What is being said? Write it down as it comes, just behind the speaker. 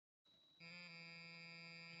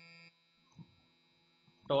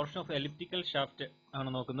Torsion of elliptical shaft ആണ്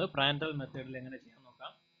നോക്കുന്നത്. പ്രാൻഡൽ മെത്തേഡിൽ എങ്ങനെ ചെയ്യാൻ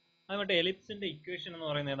നോക്കാം. അതുകൊണ്ട് എലിപ്സിന്റെ ഇക്വേഷൻ എന്ന്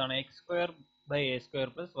പറയുന്നത് ഏതാണ്? X square by A square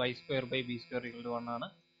plus Y square by B square equal to 1 ആണ്.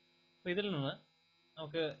 അപ്പോൾ ഇതിൽ നിന്ന്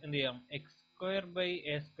നമുക്ക് എന്ത് ചെയ്യാം? X square by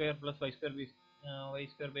A square plus Y square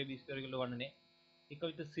by B square equal to 1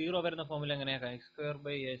 equal to 0 വരുന്ന ഫോമിൽ എങ്ങനെയാക്കാം? X square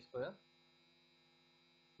by A square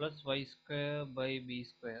plus Y square by B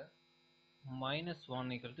square minus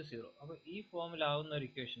 1 equal to 0. അപ്പോൾ ഈ ഫോമിലാവുന്ന ഒരു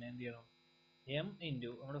ഇക്വേഷൻ എന്ത് ചെയ്യണം? എം ഇൻറ്റു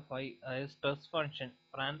നമ്മുടെ five, അതായത് stress function,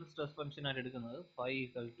 പ്രാൻഡൽ stress function ആയിട്ട് എടുക്കുന്നത് five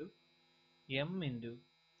equal to M into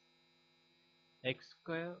X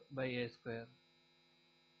square by A square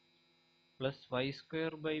plus Y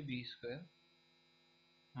square by B square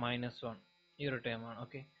minus 1. ഈ ഒരു ടേം ആണ്.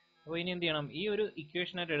 ഓക്കെ, അപ്പോൾ ഇനി എന്ത് ചെയ്യണം? ഈ ഒരു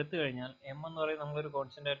ഇക്വേഷനായിട്ട് എടുത്തു കഴിഞ്ഞാൽ എം എന്ന് പറയുന്നത് നമ്മളൊരു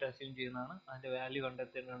കോൺസ്റ്റന്റ് ആയിട്ട് അസ്യൂം ചെയ്യുന്നതാണ്. അതിന്റെ വാല്യൂ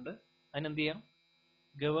കണ്ടെത്തേണ്ടതുണ്ട്. അതിനെന്ത് ചെയ്യാം?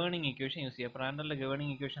 ഗവേണിംഗ് ഇക്വേഷൻ യൂസ് ചെയ്യുക. പ്രാൻഡലിന്റെ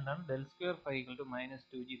ഗവേണിംഗ് ഇക്വേഷൻ എന്താണ്? Del square five equal to minus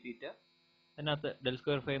 2g തീറ്റ. അതിനകത്ത് ഡെൽ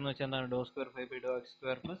സ്ക്വയർ ഫൈവ് എന്ന് വെച്ചാൽ എന്താണ്? ഡോ square five by Dr X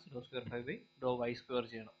square plus Dr square five by Dr Y square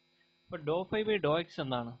ചെയ്യണം. അപ്പോൾ ഡോ ഫൈവ് ബൈ ഡോ എക്സ്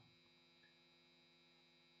എന്താണ്?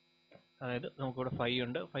 അതായത് നമുക്കിവിടെ ഫൈവ്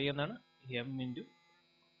ഉണ്ട്. ഫൈവ് എന്താണ്? M into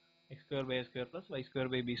X square by A square plus Y square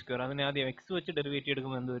by B square. അതിന് ആദ്യം X വെച്ച് ഡെറിവേറ്റീവ്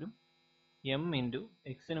എടുക്കുമ്പോൾ എന്ത് വരും? എം ഇൻറ്റു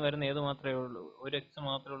എക്സിന് വരുന്ന ഏത് മാത്രമേ ഉള്ളൂ? ഒരു എക്സ്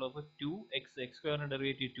മാത്രമേ ഉള്ളൂ. അപ്പോൾ 2x, എക്സ് സ്ക്വയറിൻ്റെ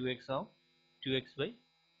ഡെറിവേറ്റീവ് 2x ആവും. 2x by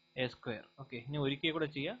A square. Okay, ഇനി ഒരിക്കൽ കൂടെ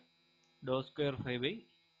ചെയ്യാം. ഡോ square five by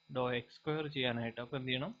Dr X square ചെയ്യാനായിട്ട്. അപ്പോൾ എന്ത്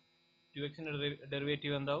ചെയ്യണം? 2xന്റെ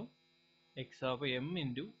ഡെറിവേറ്റീവ് എന്താവും? എക്സ് ആവും. അപ്പോൾ എം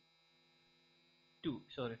ഇൻറ്റു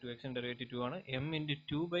 2xന്റെ ഡെറിവേറ്റീവ് 2 ആണ്. M into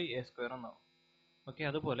 2 by A square എന്നാവും. ഓക്കെ,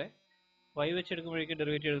 അതുപോലെ y വെച്ച് എടുക്കുമ്പോഴേക്കും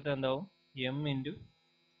ഡെറിവേറ്റീവ് എടുത്താൽ എന്താവും? M into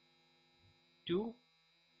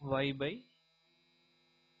 2y by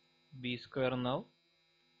B square എന്നാവും.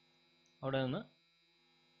 അവിടെ നിന്ന്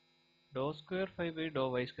ഡോ square five by Dr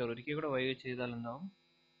Y square, ഒരിക്കൽ കൂടെ y വെച്ച് ചെയ്താൽ എന്താവും?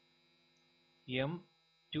 M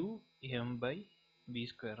 2m by B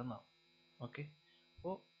square എന്നാവും. ഓക്കെ,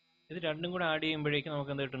 അപ്പോൾ ഇത് രണ്ടും കൂടെ ആഡ് ചെയ്യുമ്പോഴേക്കും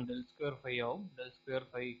നമുക്ക് എന്ത് കിട്ടും? ഡെൽ സ്ക്വയർ ഫൈവ് ആവും. Del square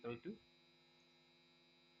five equal to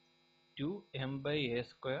 2m by A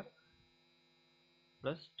square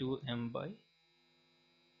plus 2m by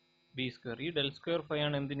B square. ഈ ഡെൽ സ്ക്വയർ ഫൈവ്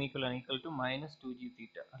ആണ് എന്തിന് ഈക്വൽ ആണ്? ഈക്വൽ ടു മൈനസ് 2g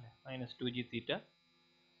തീറ്റ അല്ലെ? മൈനസ് 2g തീറ്റ.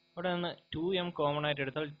 അവിടെ നിന്ന് 2m കോമൺ ആയിട്ട്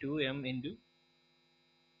എടുത്താൽ 2m into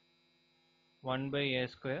 1 by A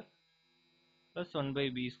square plus 1 by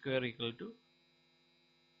B square equal to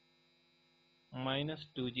minus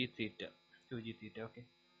 2g theta. 2g theta. Okay,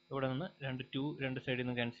 ഇവിടെ നിന്ന് രണ്ട് സൈഡിൽ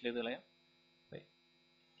നിന്ന് ക്യാൻസൽ ചെയ്ത് കളയാം.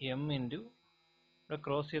 എം ഇൻറ്റു ഇവിടെ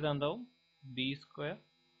ക്രോസ് ചെയ്താൽ എന്താവും? B square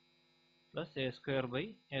plus A square by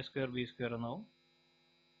A square B square എന്നാവും.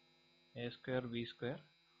 A square B square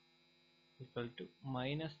equal to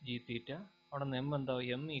minus G തീറ്റ. അവിടെ നിന്ന് എം എന്താവും?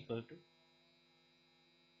 M equal to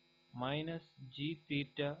minus G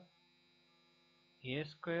theta A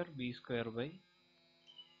square B square by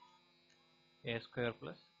A square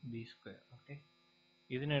plus B square. Okay,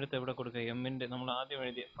 ഇതിനടുത്ത് എവിടെ കൊടുക്കുക? എമ്മിൻ്റെ നമ്മൾ ആദ്യം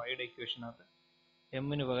എഴുതിയ ഫൈയുടെ ഇക്വേഷനകത്ത്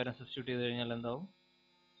എമ്മിന് പകരം സബ്സ്റ്റിറ്റ്യൂട്ട് ചെയ്ത് കഴിഞ്ഞാൽ എന്താവും?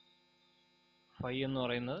 ഫൈവ് എന്ന്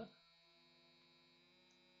പറയുന്നത്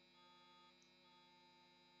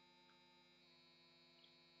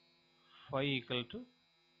five equal to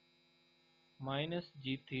minus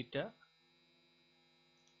G theta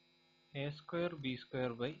A square B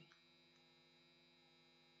square by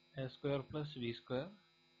A square plus B square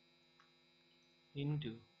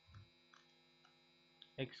into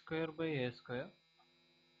X square by A square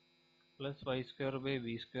plus Y square by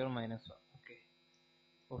B square minus 1. Okay,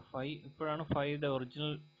 അപ്പോൾ five ഇപ്പോഴാണ് ഫൈയുടെ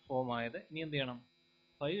original form ആയത്. ഇനി എന്ത് ചെയ്യണം?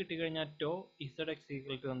 Five കിട്ടിക്കഴിഞ്ഞാൽ to Z X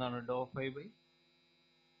equal to എന്താണ്? ഡോ five by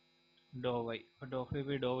Dr Y. അപ്പോൾ ഡോ ഫൈവ്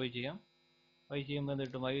ബൈ ഡോ വൈ ചെയ്യാം. വൈ ചെയ്യുമ്പോൾ എന്ത്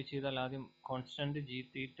കിട്ടും? വൈ ചെയ്താൽ ആദ്യം constant G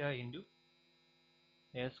theta into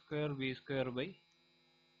A square B square by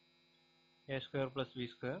A square plus B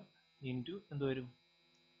square into എന്ത് വരും?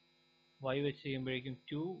 വൈ വെച്ച് ചെയ്യുമ്പോഴേക്കും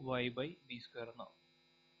 2y ബൈ ബി സ്ക്വയർ എന്നാവും.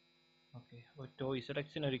 ഓക്കെ, അപ്പോൾ ടോ ഇസഡ്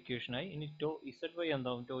എക്സിന് ഒരു ഇക്വേഷനായി. ഇനി ടോ ഇസഡ് വൈ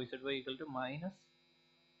എന്താവും? To Z Y equal to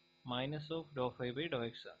minus of Dr five by Dr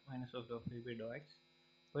X. Minus of Dr five by Dr X.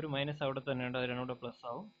 ഒരു മൈനസ് അവിടെ തന്നെ ഉണ്ട്, അത് രണ്ടും കൂടെ പ്ലസ്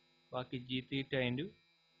ആവും. ബാക്കി G theta into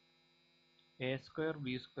A square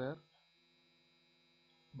B square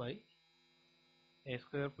by A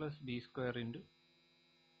square plus B square into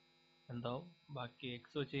എന്താവും? ബാക്കി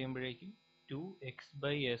എക്സ് വെച്ച് ചെയ്യുമ്പോഴേക്കും 2x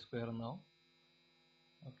ബൈ എ സ്ക്വയർ എന്നാവും.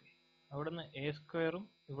 ഓക്കെ, അവിടെ നിന്ന് എ സ്ക്വയറും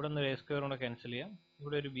ഇവിടെ നിന്ന് എ സ്ക്വയറും കൂടെ ക്യാൻസൽ ചെയ്യാം.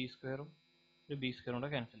 ഇവിടെ ഒരു ബി സ്ക്വയറും കൂടെ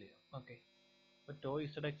ക്യാൻസൽ ചെയ്യാം. ഓക്കെ, അപ്പോൾ ടോ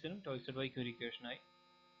ഇസഡ് എക്സിനും ടോ ഇസഡ് വൈക്കും ഒരു ഇക്വേഷനായി.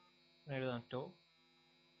 എഴുതാം. To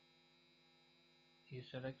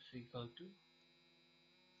Z X equal to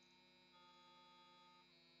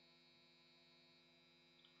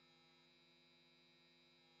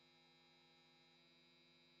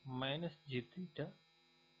minus G theta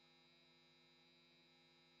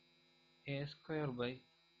a square by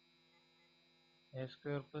a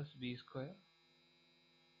square plus b square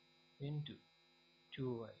into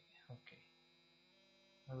 2y. Okay,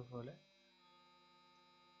 അതുപോലെ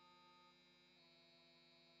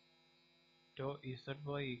tau zy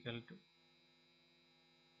equal to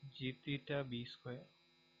g theta b square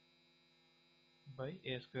by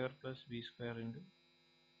a square plus b square into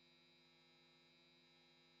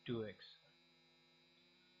 2x.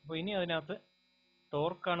 അപ്പോൾ ഇനി അതിനകത്ത്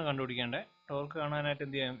ടോർക്കാണ് കണ്ടുപിടിക്കേണ്ടത്. Torque കാണാനായിട്ട്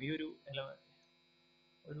എന്ത് ചെയ്യാം, ഈ ഒരു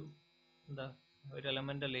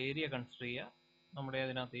എലമെന്റൽ ഏരിയ കൺസിഡർ ചെയ്യുക. നമ്മുടെ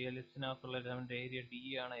അതിനകത്ത് ഈ എലിപ്സിനകത്തുള്ള എലമെന്റ് ഏരിയ ഡി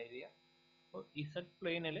ആണ് ഏരിയ. അപ്പോൾ ഇസഡ്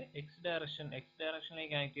പ്ലെയിനിൽ എക്സ്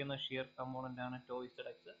ഡയറക്ഷനിലേക്ക് ആക്ട് ചെയ്യുന്ന ഷിയർ കമ്പോണന്റ് ആണ് to Z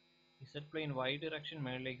X. Z plain Y direction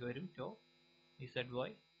മേളിലേക്ക് വരും, ടോ ഇസഡ് വൈ.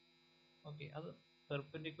 ഓക്കെ, അത്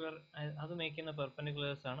പെർപെൻഡിക്കുലർ, അത് മേക്ക് ചെയ്യുന്ന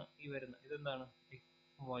പെർപെൻഡിക്കുലേഴ്സ് ആണ് ഈ വരുന്നത്. ഇതെന്താണ്,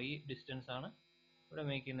 വൈ ഡിസ്റ്റൻസ് ആണ്. ഇവിടെ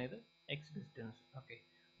മേക്ക് ചെയ്യുന്ന ഇത് എക്സ് ഡിസ്റ്റൻസ്. ഓക്കെ,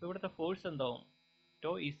 അപ്പോൾ ഇവിടുത്തെ ഫോഴ്സ് എന്താവും,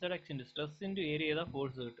 to Z X into stress into area ചെയ്താൽ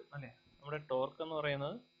ഫോഴ്സ് കിട്ടും അല്ലേ. നമ്മുടെ ടോർക്ക് എന്ന്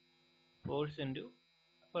പറയുന്നത് ഫോഴ്സ് ഇൻറ്റു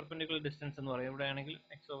പെർപെൻഡിക്കുലർ ഡിസ്റ്റൻസ് എന്ന് പറയാം. ഇവിടെ ആണെങ്കിൽ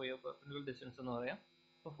എക്സോ വൈയോ പെർപെൻഡിക്കുലർ ഡിസ്റ്റൻസ് എന്ന് പറയാം.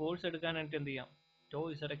 അപ്പോൾ ഫോഴ്സ് എടുക്കാനായിട്ട് എന്ത് ചെയ്യാം, to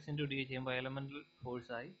Z X into D ചെയ്യുമ്പോൾ എലമെന്റൽ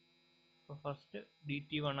ഫോഴ്സ് ആയി. അപ്പോൾ ഫസ്റ്റ് ഡി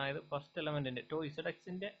ടി വൺ ആയത് ഫസ്റ്റ് എലമെന്റിന്റെ ടോ ഇസഡ്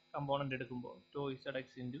എക്സിന്റെ കമ്പോണന്റ് എടുക്കുമ്പോൾ to Z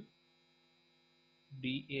X into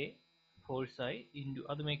D A force ആയി ഇൻറ്റു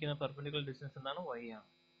അത് മേക്ക് ചെയ്യുന്ന പെർപെൻഡിക്കുലർ ഡിസ്റ്റൻസ് എന്താണ്, വൈ ആണ്,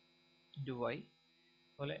 ഇൻറ്റു വൈ.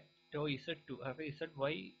 അതുപോലെ ടോ ഇസഡ് ടു, അപ്പോൾ ഇസഡ്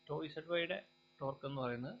വൈ, ടോ ഇസഡ് വൈയുടെ ടോർക്ക് എന്ന്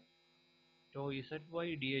പറയുന്നത് to Z Y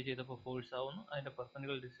D A ചെയ്തപ്പോൾ ഫോഴ്സ് ആവുന്നു, അതിന്റെ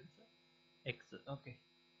പെർപെൻഡിക്കുലർ ഡിസ്റ്റൻസ് എക്സ്. ഓക്കെ,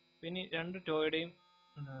 പിന്നെ രണ്ട് ടോയുടെയും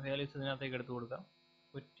വാല്യൂസ് ഇതിനകത്തേക്ക് എടുത്തു കൊടുക്കാം.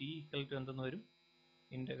 അപ്പോൾ ടി ഈക്വൽ ടു എന്തെന്ന് വരും,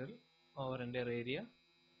 ഇന്റഗ്രൽ ഓവർ എൻ്റെ ഏരിയ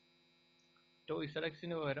ടോ ഇസഡ്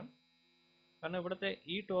എക്സിന് പകരം, കാരണം ഇവിടുത്തെ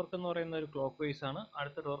ഈ ടോർക്ക് എന്ന് പറയുന്ന ഒരു ക്ലോക്ക് വൈസ് ആണ്,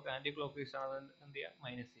 അടുത്ത ടോർക്ക് ആന്റി ക്ലോക്ക് വൈസ് ആണ്, അത് എന്ത് ചെയ്യുക,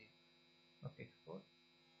 മൈനസ് ചെയ്യുക. ഓക്കെ, അപ്പോൾ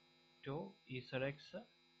to Z X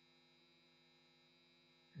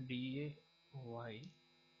D A Y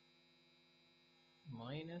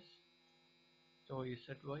minus to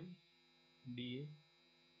Z Y D A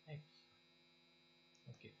X.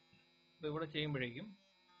 Okay, അപ്പോൾ ഇവിടെ ചെയ്യുമ്പോഴേക്കും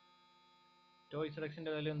ടോ ഇസഡ്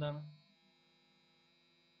എക്സിന്റെ വാല്യൂ എന്താണ്,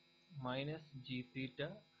 minus G theta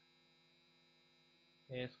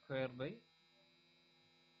A square by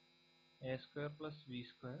A square plus B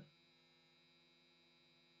square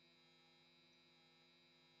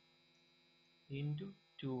into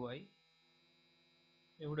 2y,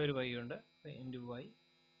 ഇവിടെ ഒരു y ഉണ്ട്, into y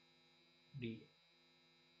D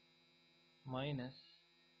minus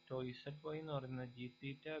to Z Y എന്ന് പറയുന്നത് G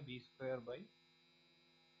theta B square by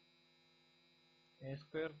A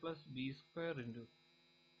square plus B square into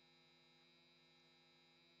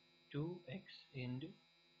 2x into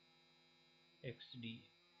X D.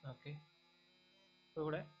 Okay, അപ്പോൾ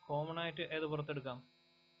ഇവിടെ common ആയിട്ട് ഏത് പുറത്തെടുക്കാം,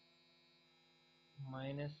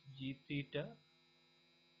 minus G theta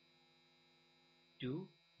 2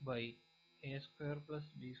 by A square plus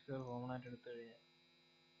B square common ആയിട്ട് എടുത്തു കഴിഞ്ഞാൽ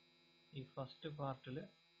ഈ ഫസ്റ്റ് പാർട്ടിൽ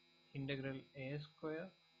integral A square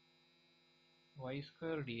Y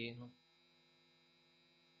square D ചെയ്യുന്നു,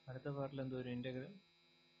 അടുത്ത പാർട്ടിൽ എന്തോ ഒരു integral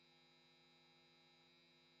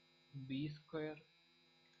B square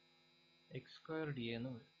X square D എന്ന്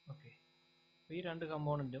വരും. ഓക്കെ, ഈ രണ്ട്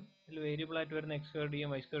കമ്പോണന്റും ഇതിൽ വേരിയബിൾ ആയിട്ട് വരുന്ന X square D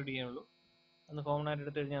M Y square D ഉള്ളൂ, അന്ന് കോമൺ ആയിട്ട്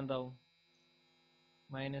എടുത്തു കഴിഞ്ഞാൽ എന്താവും,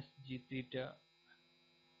 minus G theta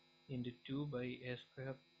into 2 by A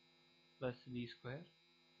square plus B square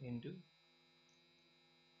into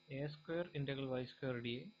A square integral Y square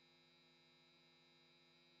D A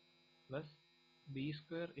plus B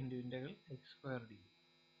square into integral X square D.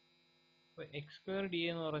 അപ്പോൾ X square D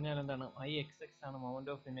എന്ന് പറഞ്ഞാൽ എന്താണ്, ഐ എക്സ് എക്സ് ആണ്,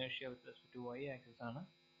 moment of inertia with respect to Y axis ആണ്.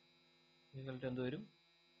 Equal to എന്ത് വരും,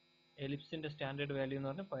 എലിപ്സിന്റെ standard value എന്ന്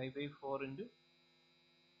പറഞ്ഞാൽ pi by 4 into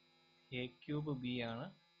A cube B ആണ്.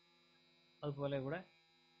 അതുപോലെ ഇവിടെ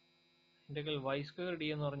ഇന്റഗ്രൽ വൈ സ്ക്വയർ ഡി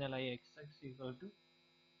എന്ന് പറഞ്ഞാൽ I X X equal to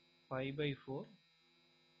pi by 4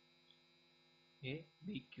 A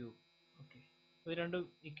B cube. Okay, ഇത് രണ്ടും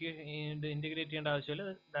ഇന്റഗ്രേറ്റ് ചെയ്യേണ്ട ആവശ്യമില്ല,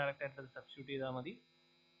 ഡയറക്റ്റ് ആയിട്ട് സബ്സ്റ്റിറ്റ്യൂട്ട് ചെയ്താൽ മതി.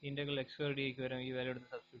 ഇന്റഗ്രൽ എക്സ് സ്ക്വയർ ഡി ക്ക് വരും ഈ വാല്യൂ എടുത്ത്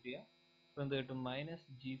സബ്സ്റ്റിറ്റ്യൂട്ട് ചെയ്യാം. അപ്പോൾ എന്ത് കിട്ടും, minus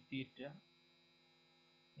G theta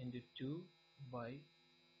into 2 by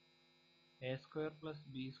A square plus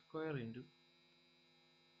B square into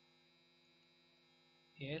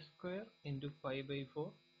A square into pi by 4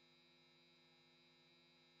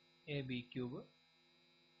 A B cube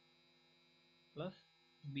plus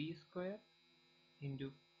B square into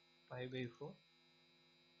pi by 4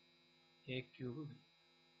 A cube B.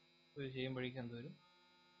 ഇത് ചെയ്യുമ്പോഴേക്കും എന്ത് വരും,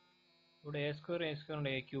 ഇവിടെ എ സ്ക്വയറുണ്ട്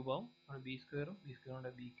എ ക്യൂബ് ആവും, അവിടെ B സ്ക്വയറുണ്ട്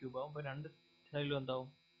B cube ആവും. അപ്പോൾ രണ്ട് സൈഡിലും എന്താവും,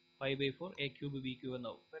 pi by 4 A cube B cube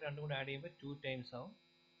എന്നാവും. ഇപ്പോൾ രണ്ടും കൂടെ ആഡ് ചെയ്യുമ്പോൾ 2 ടൈംസ് ആവും.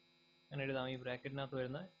 അങ്ങനെ എഴുതാം. ഈ ബ്രാക്കറ്റിനകത്ത്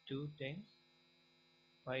വരുന്ന 2 times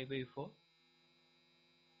pi by 4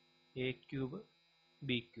 a cube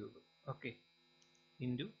b cube, okay,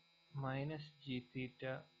 into minus G theta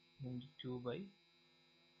into 2 by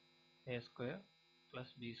a square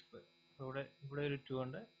plus B square. ഇവിടെ ഒരു 2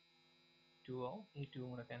 ഉണ്ട്, 2 ആവും, ഈ 2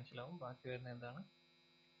 കൂടെ ക്യാൻസൽ ആവും. ബാക്കി വരുന്ന എന്താണ്?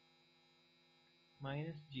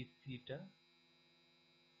 Minus G theta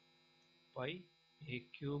pi A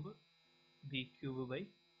cube B cube by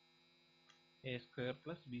A square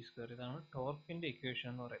plus B square. ഇതാണ് ടോർക്കിന്റെ ഇക്വേഷൻ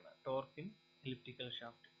എന്ന് പറയുന്നത്, torque in elliptical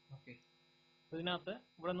shaft. Okay, ഇതിനകത്ത്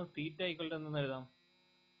ഇവിടെ നിന്ന് തീറ്റ ഈക്വൽ ടു എന്തെന്ന് എഴുതാം?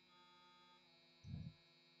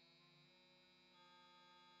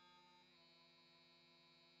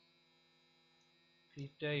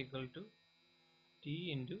 Theta equal to T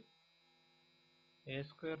into A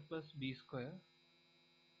square plus B square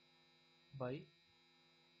by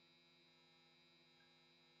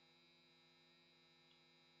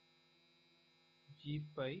G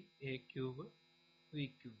pi A cube V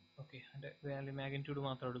cube. Okay, അതിൻ്റെ value magnitude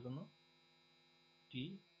മാത്രം എടുക്കുന്നു. T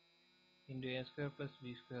into A square plus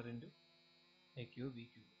B square into A cube V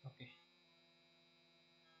cube. Okay,